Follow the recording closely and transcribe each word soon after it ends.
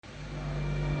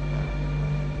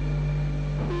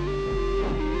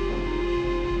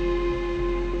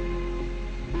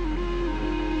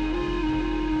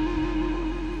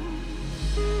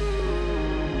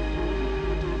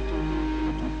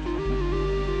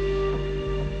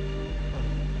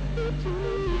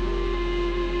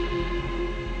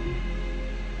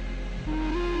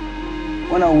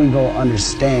When are we gonna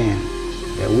understand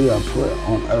that we are put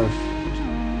on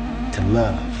earth to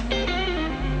love?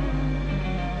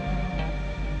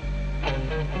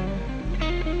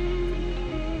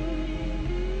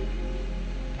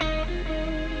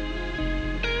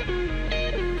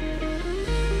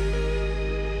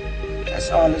 That's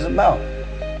all it's about.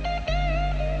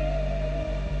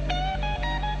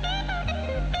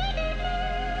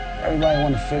 Everybody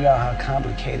want to figure out how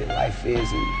complicated life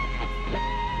is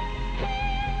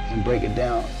and break it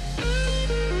down.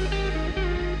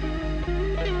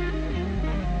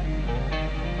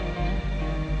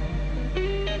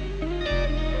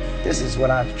 This is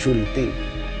what I truly think.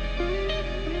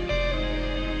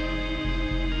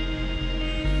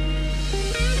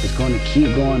 It's going to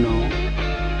keep going on.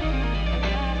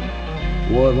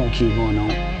 War gonna keep going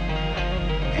on.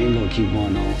 Ain't gonna keep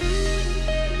going on.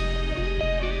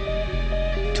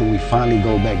 Till we finally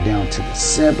go back down to the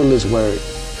simplest word,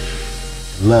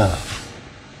 love.